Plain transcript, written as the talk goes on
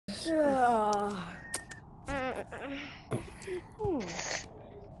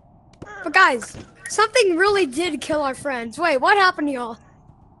But guys, something really did kill our friends. Wait, what happened to y'all?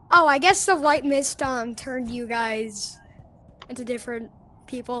 Oh, I guess the white mist turned you guys into different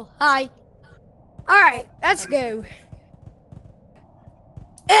people. Hi. Alright, let's go.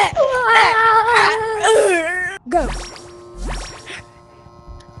 Go.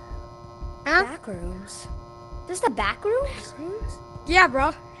 Huh? Back rooms. This is the back rooms? Yeah,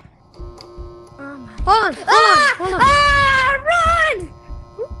 bro. Oh my. Hold on. Run!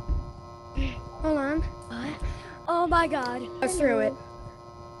 Hold on. What? Oh my god. Go through it.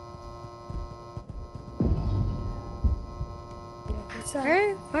 What's that?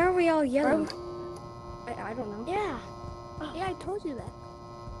 Why are we all yellow? I don't know. Yeah. Oh. Yeah, I told you that.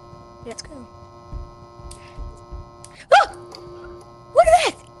 Let's go. Oh! Look at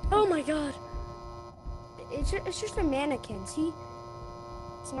that! Oh my god. It's just a mannequin, see?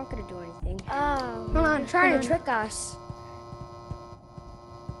 It's not gonna do anything. Oh. Hold on, Trying hold to on. trick us.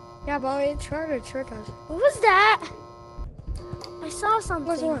 Yeah, boy, it's trying to trick us. What was that? I saw something.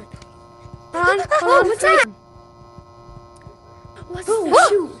 What's what? Hold on, What's that? What's that?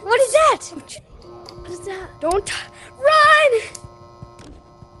 Whoa! What is that? What is that? Don't Run!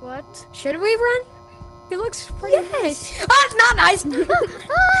 What? Should we run? It looks pretty nice. Ah, it's not nice.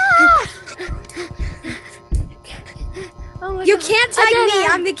 Oh my You god. can't tag me.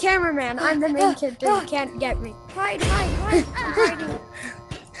 I'm the cameraman. I'm the main character. You can't get me. Hide. I'm hiding.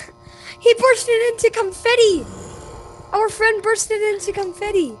 He bursted into confetti. Our friend bursted into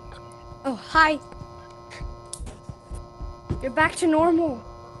confetti. Oh, hi. You're back to normal.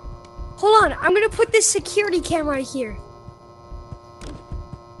 Hold on. I'm gonna put this security camera here.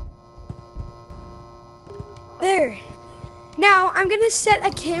 There. Now I'm gonna set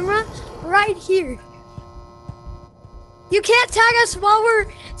a camera right here. You can't tag us while we're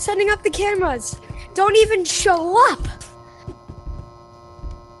setting up the cameras. Don't even show up.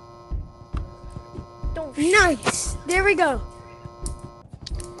 Don't. Nice. There we go.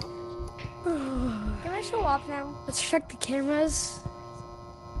 Can I show off now? Let's check the cameras.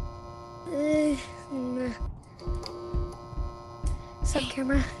 Set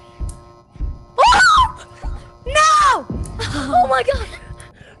camera. Oh! No! Oh my god!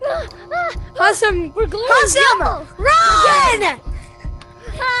 Awesome. We're going Awesome. yellow. Run!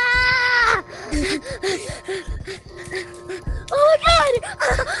 Ah! Oh my god!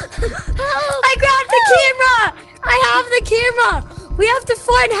 I grabbed the camera! I have the camera! We have to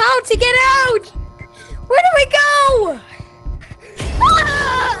find how to get out! Where do we go?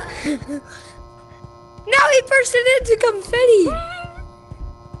 Ah! Now he bursted into confetti!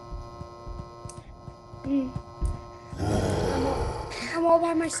 I'm all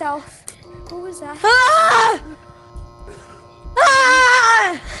by myself. What was that? Ah!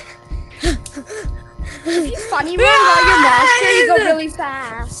 Ah! If you funny run while you're monster, you go really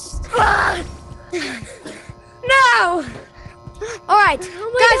fast. No! Alright, guys,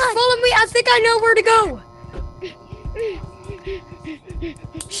 God. follow me. I think I know where to go.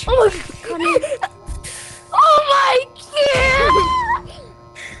 Oh my god! Oh my god!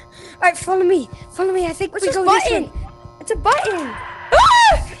 Alright, follow me. Follow me. I think What's we this go button? this way. It's a button.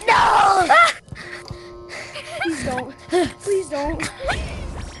 No! Please don't. Please don't.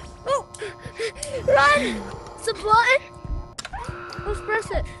 Oh! Run! It's a button. Let's press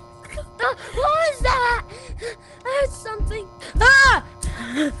it. What was that? I heard something. Ah!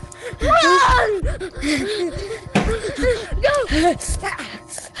 Run! Go!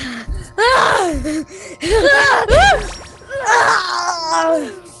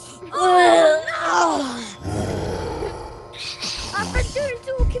 I pressed it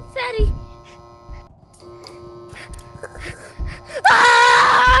into a confetti.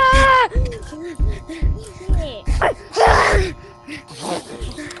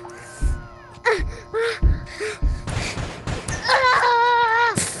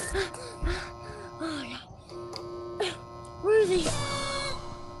 Where is he?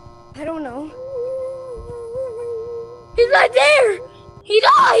 I don't know. He's right there! He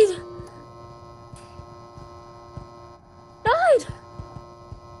died!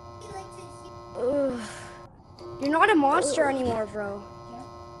 Ugh. You're not a monster anymore, bro.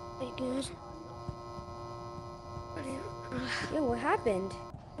 Thank good. Yeah, what happened?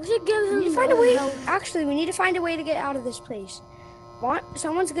 We should give him. We need to find a way. Actually, we need to find a way to get out of this place.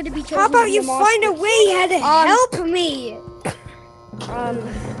 Someone's gonna be chosen. How about to be you a monster. find a way how to help me?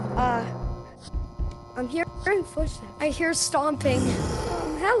 I'm hearing footsteps. I hear stomping.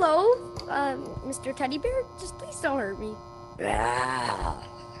 Hello, Mr. Teddy Bear. Just please don't hurt me.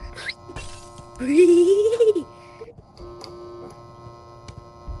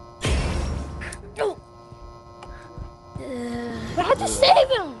 No. We have to save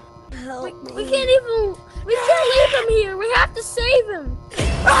him. We can't even. We can't leave him here. We have to save him.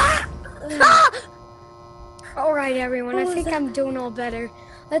 All right, everyone. I What was think that? I'm doing all better.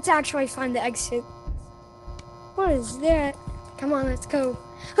 Let's actually find the exit. What is that? Come on, let's go.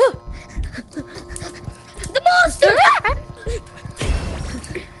 The monster!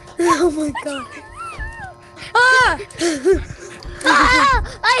 Oh my god. Ah!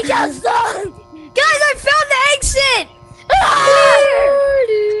 I got some. Guys, I found the exit!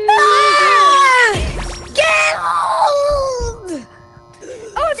 Ah! Get old!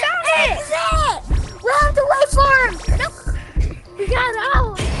 Oh, down it! We have to wait for him. No. We got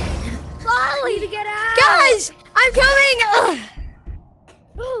out. Finally to get out. Guys, I'm coming!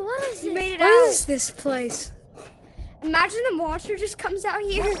 Oh, what is it? Made it what is this place? Imagine the monster just comes out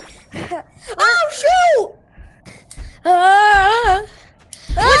here. Oh, shoot!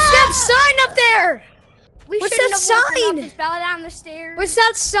 What's that sign up there? We What's shouldn't that have woken up sign? and fell down the stairs. What's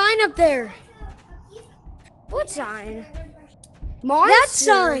that sign up there? What sign? Monster. That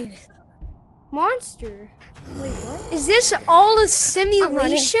sign. Monster. Wait, what? Is this all a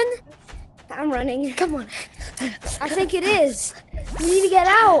simulation? I'm running. Come on. I think it is. We need to get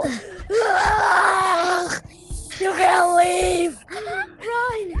out. You're gonna leave.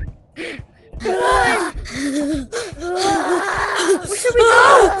 Run. Run. Where should we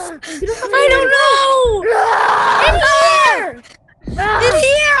go? I don't know. In here. In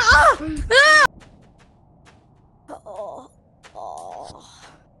here.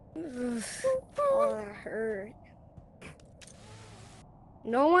 Oh, that hurt.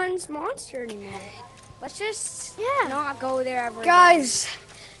 No one's monster anymore. Let's just not go there ever Guys,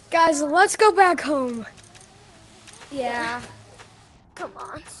 let's go back home. again. Yeah. Come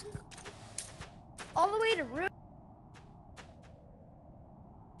on. All the way to room.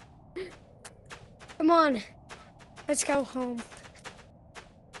 Come on. Let's go home.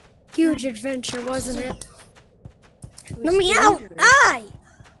 Huge adventure, wasn't it? Let me out! Aye!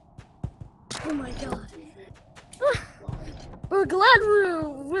 Oh my god. We're glad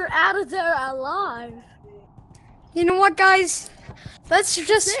we're out of there alive. You know what, guys? Let's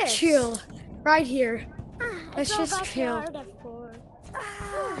just this? chill. Right here. Let's It's all just chill. backyard, of course.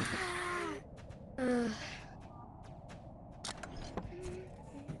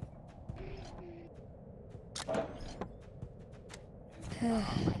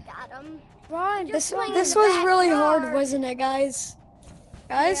 Got him. Run. This was really hard, wasn't it, guys?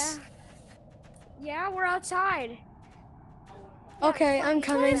 Guys? Yeah, we're outside. Okay, I'm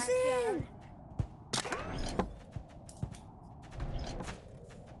coming. Listen.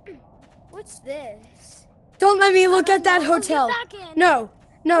 What's this? Don't let me look at that hotel. Get back in.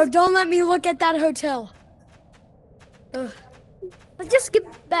 No, don't let me look at that hotel. Ugh. Let's just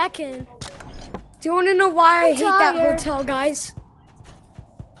get back in. Do you want to know why I I'm hate that tired. hotel, guys?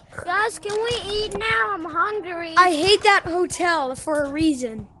 Guys, can we eat now? I'm hungry. I hate that hotel for a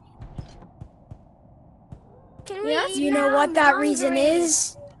reason. Can we eat Do you know now? what I'm that reason hungry.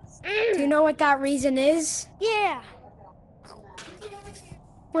 is? Do you know what that reason is? Yeah.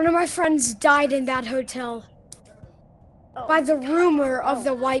 One of my friends died in that hotel by the rumor of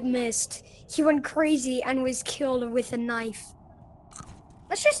the white mist. He went crazy and was killed with a knife.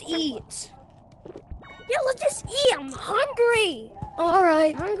 Let's just eat. Yeah, let's just eat. I'm hungry. All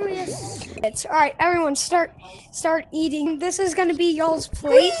right. Hungry as... All right, everyone, start eating. This is gonna be y'all's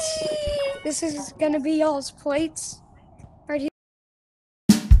plates. This is gonna be y'all's plates.